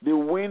 The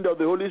wind of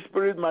the Holy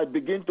Spirit might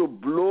begin to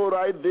blow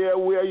right there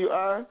where you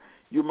are.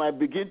 You might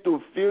begin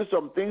to feel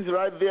some things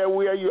right there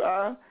where you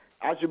are.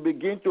 As you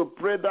begin to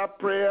pray that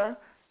prayer,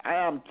 I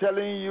am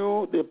telling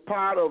you, the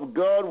power of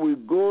God will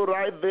go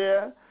right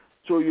there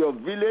to your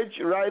village,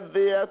 right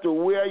there to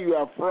where you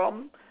are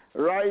from,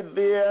 right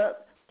there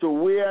to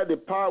where the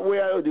power,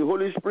 where the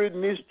Holy Spirit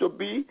needs to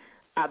be.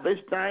 At this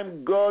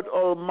time, God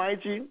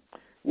Almighty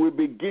will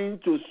begin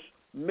to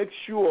make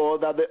sure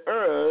that the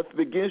earth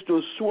begins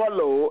to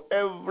swallow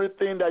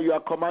everything that you are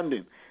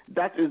commanding.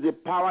 That is the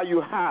power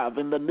you have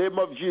in the name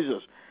of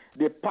Jesus.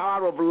 The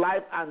power of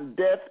life and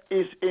death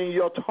is in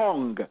your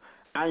tongue,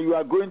 and you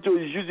are going to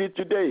use it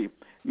today.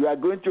 You are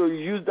going to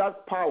use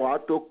that power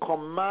to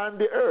command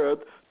the earth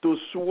to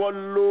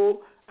swallow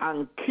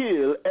and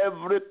kill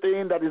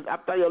everything that is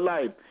after your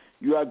life.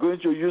 You are going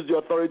to use the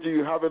authority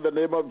you have in the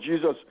name of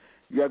Jesus.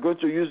 You are going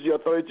to use the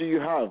authority you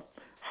have.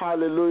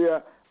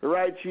 Hallelujah.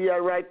 Right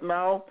here, right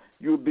now,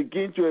 you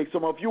begin to,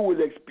 some of you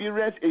will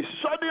experience a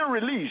sudden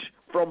release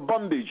from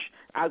bondage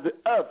as the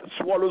earth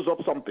swallows up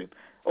something.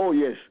 Oh,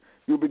 yes.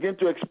 You begin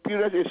to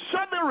experience a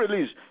sudden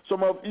release.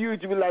 Some of you,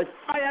 it will be like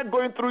fire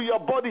going through your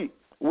body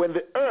when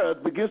the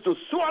earth begins to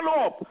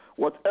swallow up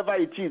whatever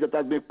it is that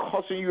has been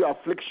causing you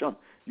affliction.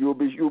 You'll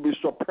be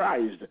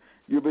surprised.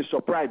 You'll be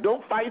surprised.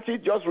 Don't fight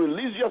it. Just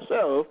release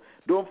yourself.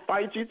 Don't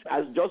fight it.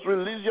 Just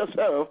release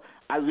yourself.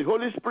 As the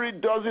Holy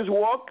Spirit does his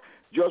work,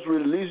 just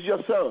release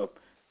yourself.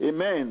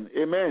 Amen.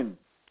 Amen.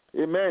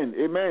 Amen.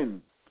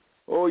 Amen.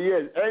 Oh,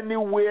 yes.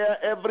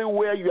 Anywhere,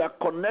 everywhere you are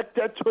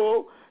connected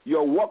to,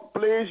 your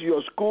workplace,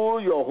 your school,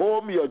 your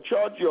home, your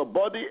church, your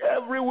body,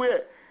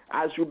 everywhere.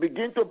 As you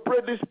begin to pray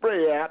this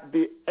prayer,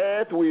 the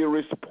earth will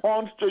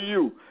respond to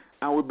you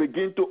and will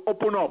begin to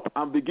open up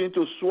and begin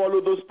to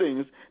swallow those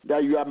things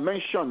that you are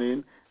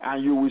mentioning,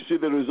 and you will see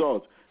the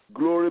result.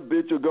 Glory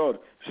be to God.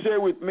 Say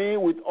with me,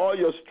 with all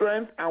your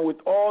strength and with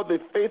all the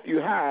faith you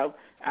have,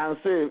 and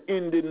say,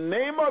 in the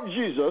name of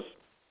Jesus,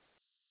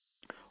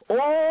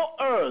 all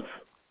earth,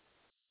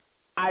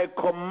 I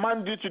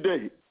command you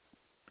today.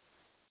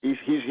 He's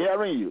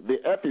hearing you. The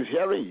earth is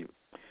hearing you.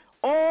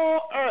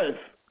 All earth,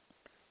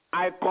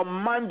 I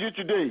command you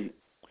today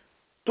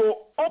to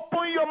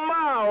open your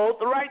mouth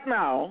right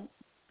now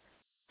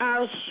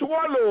and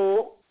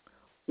swallow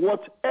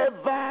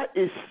whatever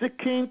is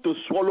seeking to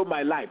swallow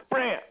my life.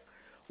 Prayer.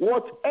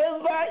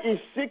 Whatever is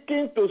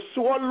seeking to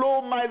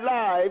swallow my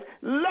life,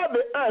 let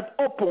the earth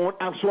open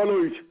and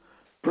swallow it.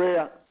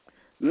 Prayer.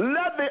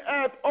 Let the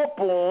earth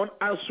open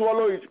and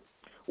swallow it.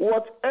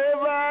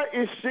 Whatever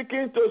is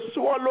seeking to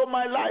swallow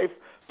my life,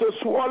 to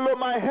swallow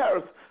my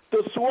health,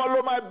 to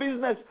swallow my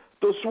business,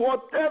 to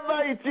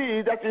whatever it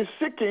is that is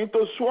seeking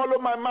to swallow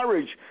my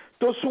marriage,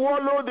 to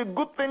swallow the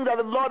good thing that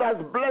the Lord has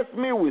blessed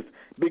me with,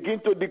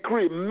 begin to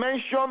decree.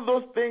 Mention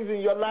those things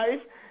in your life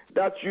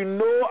that you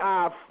know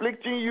are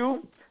afflicting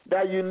you,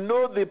 that you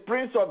know the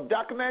prince of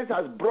darkness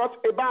has brought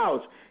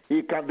about.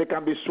 They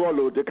can be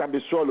swallowed. They can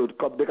be swallowed.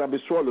 They can be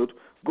swallowed.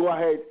 Go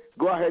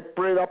ahead,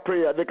 pray that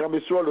prayer. They can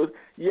be swallowed.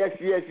 Yes.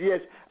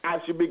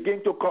 As you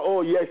begin to call,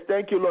 oh yes,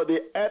 thank you, Lord. The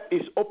earth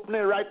is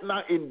opening right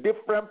now in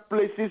different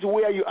places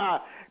where you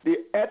are.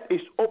 The earth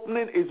is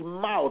opening its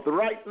mouth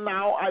right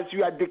now as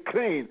you are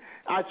decreeing.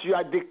 As you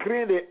are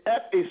decreeing, the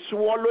earth is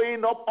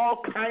swallowing up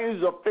all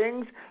kinds of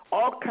things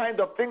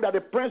that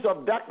the prince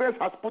of darkness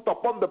has put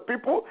upon the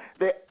people.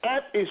 The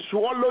earth is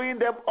swallowing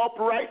them up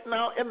right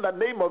now in the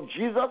name of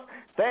Jesus.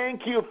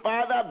 Thank you,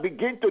 Father.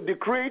 Begin to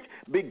decree it,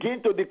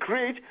 begin to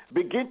decree it,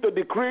 begin to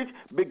decree it,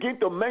 begin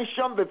to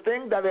mention the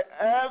thing that the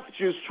earth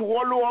should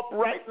swallow up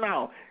right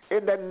now.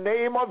 In the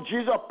name of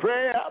Jesus,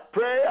 prayer,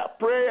 prayer,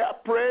 prayer,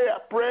 prayer,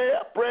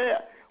 prayer,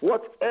 prayer.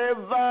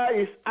 Whatever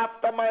is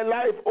after my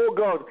life, oh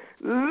God,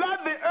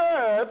 let the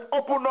earth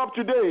open up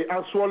today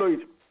and swallow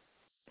it.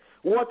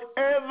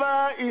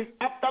 Whatever is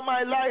after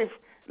my life,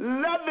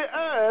 let the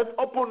earth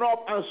open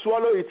up and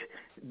swallow it.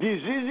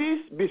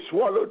 Diseases be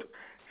swallowed.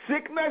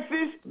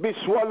 Sicknesses be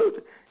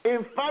swallowed.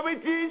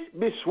 Infirmities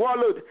be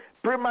swallowed.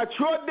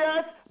 Premature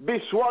death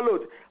be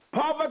swallowed.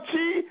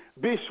 Poverty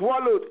be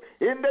swallowed.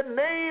 In the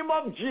name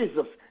of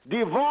Jesus.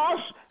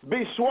 Divorce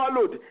be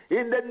swallowed.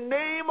 In the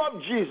name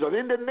of Jesus.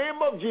 In the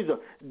name of Jesus.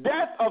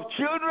 Death of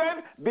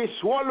children be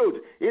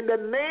swallowed. In the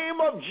name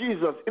of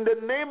Jesus. In the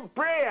name,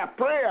 prayer,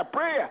 prayer,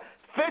 prayer.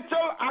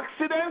 Fatal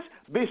accidents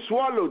be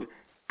swallowed.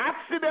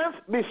 Accidents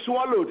be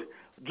swallowed.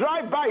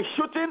 Drive-by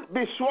shooting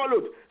be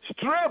swallowed.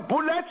 Stray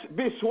bullets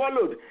be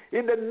swallowed.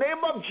 In the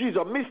name of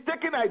Jesus.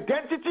 Mistaken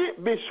identity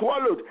be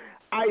swallowed.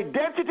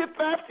 Identity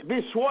theft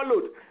be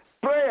swallowed.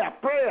 Prayer,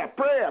 prayer,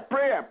 prayer,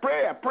 prayer,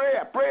 prayer,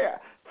 prayer, prayer.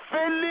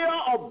 Failure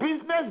of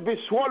business be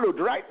swallowed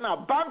right now.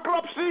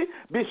 Bankruptcy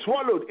be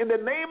swallowed in the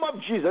name of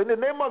Jesus. In the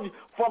name of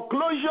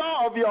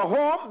foreclosure of your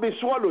home be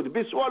swallowed,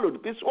 be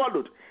swallowed, be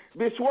swallowed,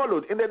 be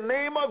swallowed. In the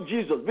name of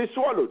Jesus, be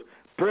swallowed.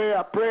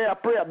 Prayer, prayer,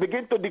 prayer.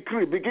 Begin to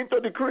decree, begin to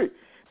decree,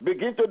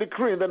 begin to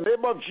decree in the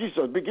name of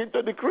Jesus. Begin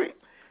to decree,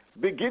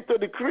 begin to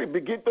decree,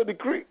 begin to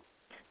decree.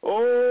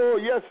 Oh,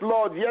 yes,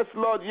 Lord, yes,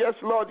 Lord, yes,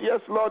 Lord,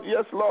 yes, Lord,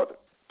 yes, Lord.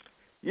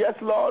 Yes,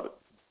 Lord.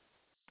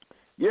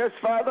 Yes,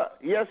 Father.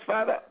 Yes,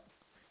 Father.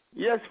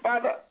 Yes,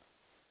 Father.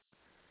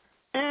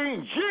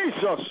 In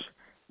Jesus'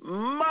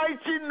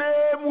 mighty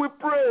name we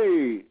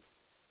pray.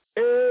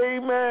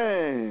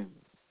 Amen.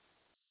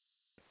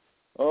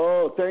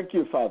 Oh, thank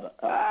you, Father.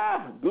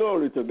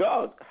 Glory to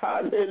God.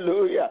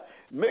 Hallelujah.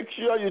 Make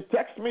sure you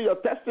text me your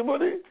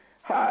testimony.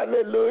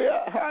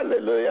 Hallelujah.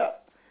 Hallelujah.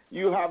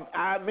 You have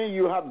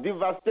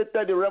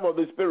devastated the realm of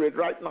the Spirit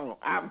right now.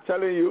 I'm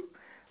telling you.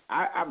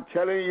 I'm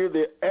telling you,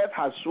 the earth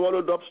has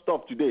swallowed up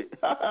stuff today.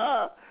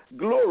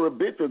 Glory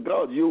be to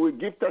God. You will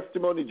give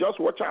testimony. Just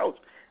watch out.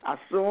 As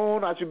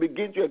soon as you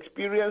begin to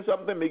experience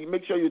something,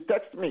 make sure you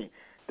text me.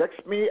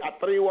 Text me at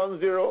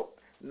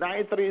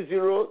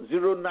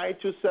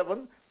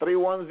 310-930-0927.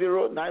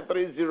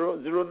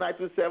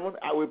 310-930-0927.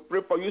 I will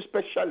pray for you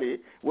specially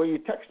when you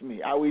text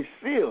me. I will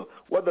seal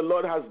what the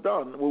Lord has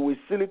done. We will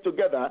seal it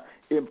together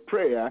in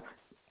prayer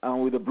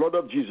and with the blood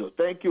of Jesus.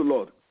 Thank you,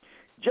 Lord.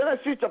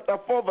 Genesis chapter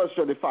 4 verse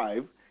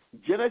 25.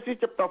 Genesis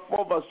chapter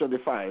 4 verse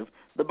 25.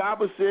 The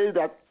Bible says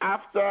that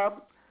after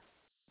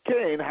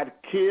Cain had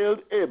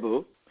killed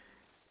Abel,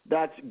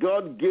 that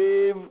God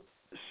gave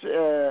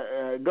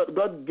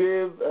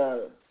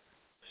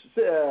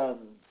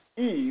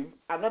Eve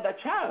another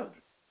child.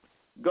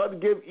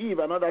 God gave Eve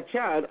another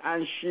child,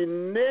 and she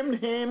named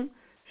him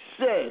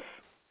Seth.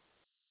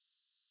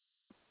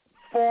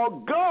 For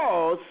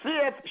God,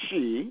 saith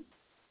she,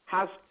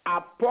 has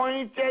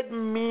appointed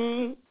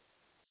me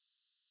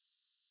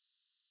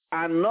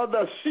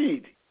another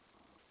seed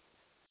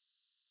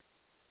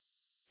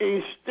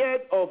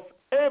instead of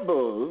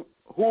Abel,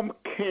 whom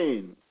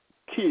Cain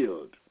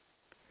killed.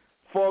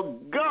 For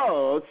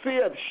God,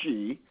 saith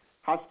she,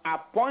 has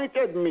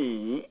appointed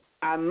me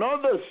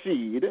another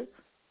seed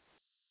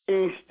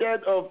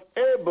instead of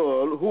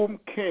Abel, whom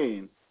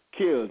Cain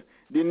killed.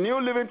 The New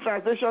Living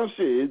Translation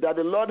says that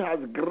the Lord has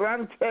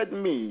granted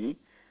me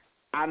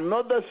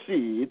another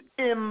seed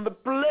in the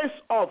place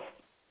of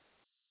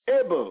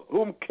Abel,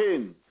 whom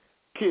Cain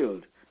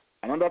killed.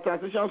 Another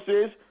translation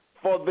says,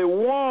 for the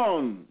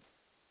one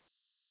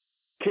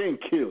Cain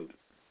killed.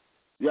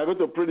 We are going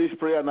to pray this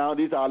prayer now.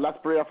 This is our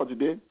last prayer for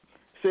today.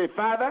 Say,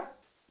 Father,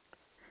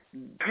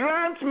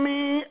 grant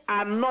me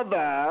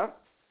another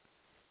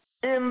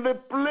in the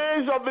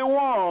place of the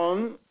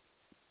one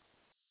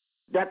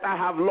that I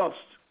have lost,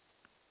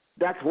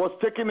 that was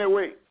taken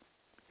away.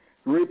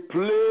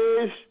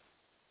 Replace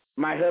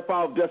my helper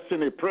of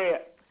destiny.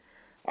 Prayer.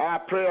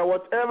 Prayer,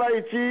 whatever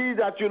it is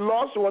that you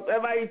lost,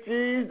 whatever it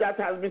is that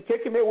has been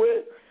taken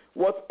away,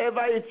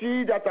 whatever it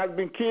is that has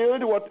been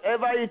killed,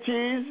 whatever it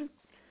is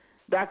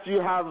that you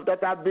have,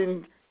 that have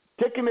been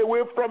taken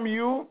away from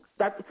you,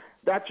 that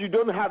you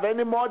don't have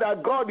anymore,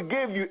 that God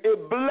gave you, a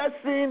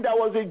blessing that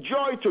was a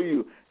joy to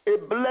you, a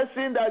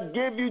blessing that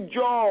gave you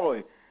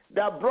joy,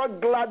 that brought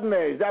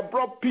gladness, that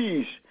brought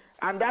peace.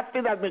 and that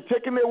thing has been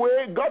taken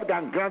away, God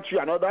can grant you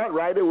another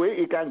right away.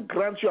 He can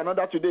grant you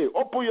another today.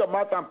 Open your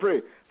mouth and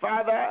pray.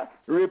 Father,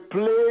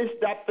 replace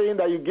that thing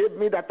that you gave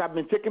me that has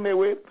been taken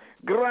away.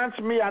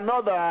 Grant me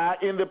another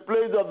in the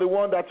place of the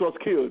one that was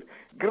killed.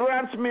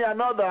 Grant me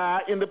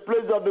another in the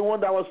place of the one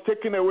that was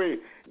taken away.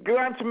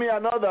 Grant me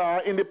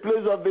another in the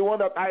place of the one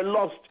that I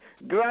lost.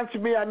 Grant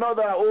me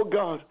another, oh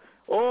God.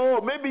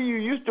 Oh, maybe you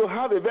used to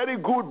have a very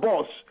good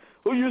boss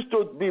who used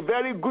to be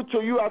very good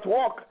to you at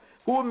work,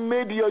 who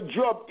made your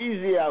job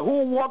easier,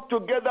 who worked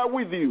together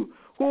with you,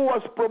 who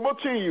was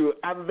promoting you,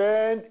 and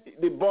then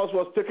the boss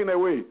was taken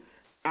away,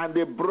 and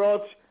they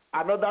brought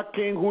another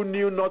king who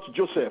knew not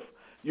Joseph.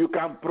 You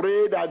can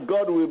pray that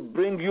God will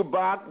bring you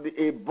back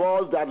a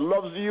boss that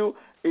loves you,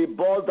 a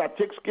boss that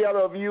takes care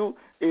of you,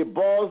 a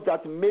boss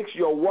that makes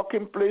your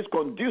working place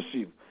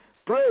conducive.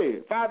 Pray,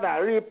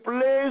 Father,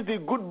 replace the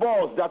good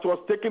boss that was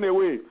taken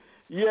away.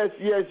 Yes.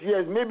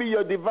 Maybe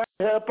your divine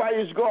helper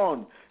is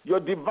gone. Your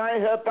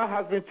divine helper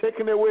has been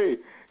taken away.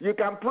 You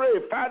can pray,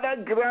 Father,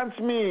 grant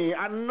me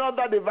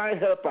another divine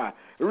helper.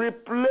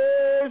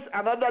 Replace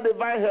another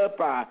divine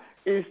helper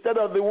instead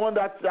of the one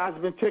that has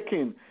been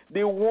taken,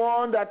 the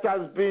one that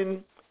has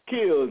been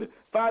killed.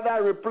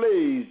 Father,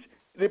 replace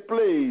in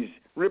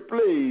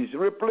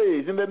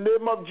the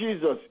name of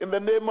Jesus, in the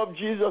name of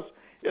Jesus.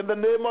 In the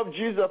name of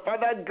Jesus,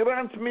 Father,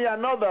 grant me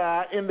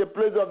another in the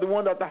place of the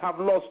one that I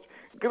have lost.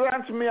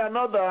 Grant me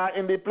another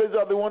in the place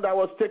of the one that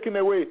was taken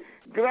away.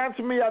 Grant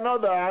me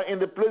another in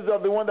the place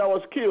of the one that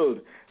was killed.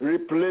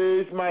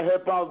 Replace my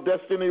helper of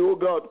destiny, O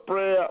God.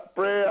 Prayer.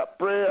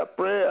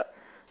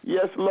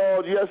 Yes,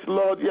 Lord.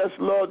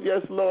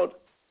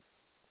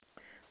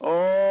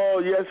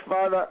 Oh, yes,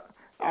 Father.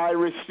 I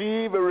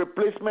receive a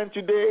replacement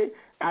today.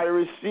 I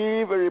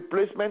receive a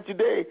replacement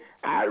today.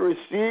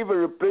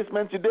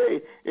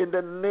 In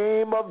the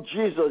name of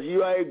Jesus,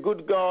 you are a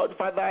good God.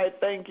 Father, I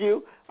thank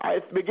you. I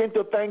begin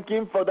to thank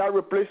him for that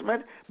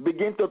replacement.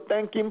 Begin to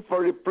thank him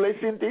for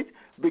replacing it.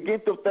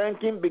 Begin to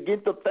thank him.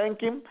 Begin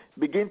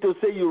to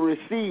say you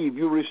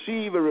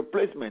receive a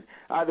replacement.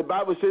 The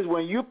Bible says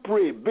when you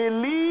pray,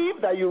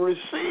 believe that you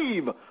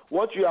receive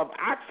what you have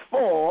asked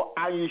for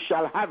and you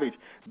shall have it.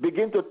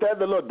 Begin to tell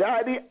the Lord,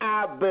 Daddy,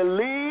 I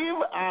believe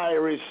I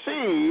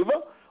receive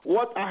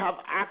what I have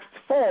asked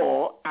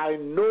for. I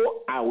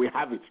know I will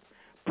have it.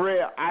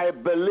 Prayer, I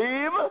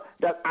believe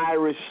that I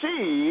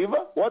receive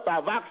what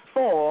I've asked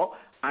for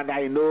and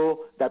I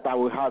know that I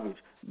will have it.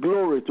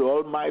 Glory to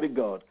Almighty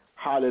God.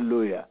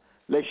 Hallelujah.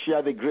 Let's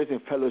share the grace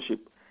and fellowship.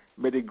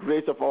 May the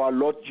grace of our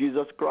Lord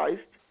Jesus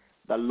Christ,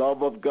 the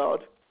love of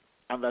God,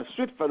 and the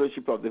sweet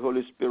fellowship of the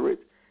Holy Spirit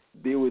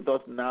be with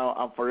us now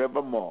and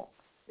forevermore.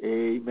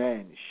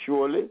 Amen.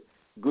 Surely,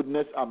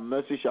 goodness and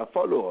mercy shall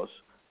follow us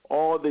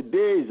all the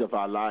days of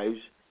our lives,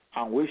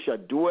 and we shall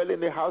dwell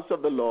in the house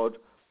of the Lord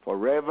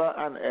forever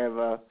and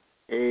ever.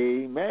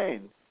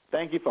 Amen.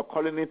 Thank you for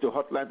calling into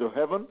Hotline to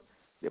Heaven,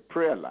 the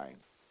prayer line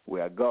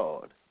where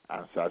God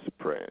answers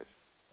prayers.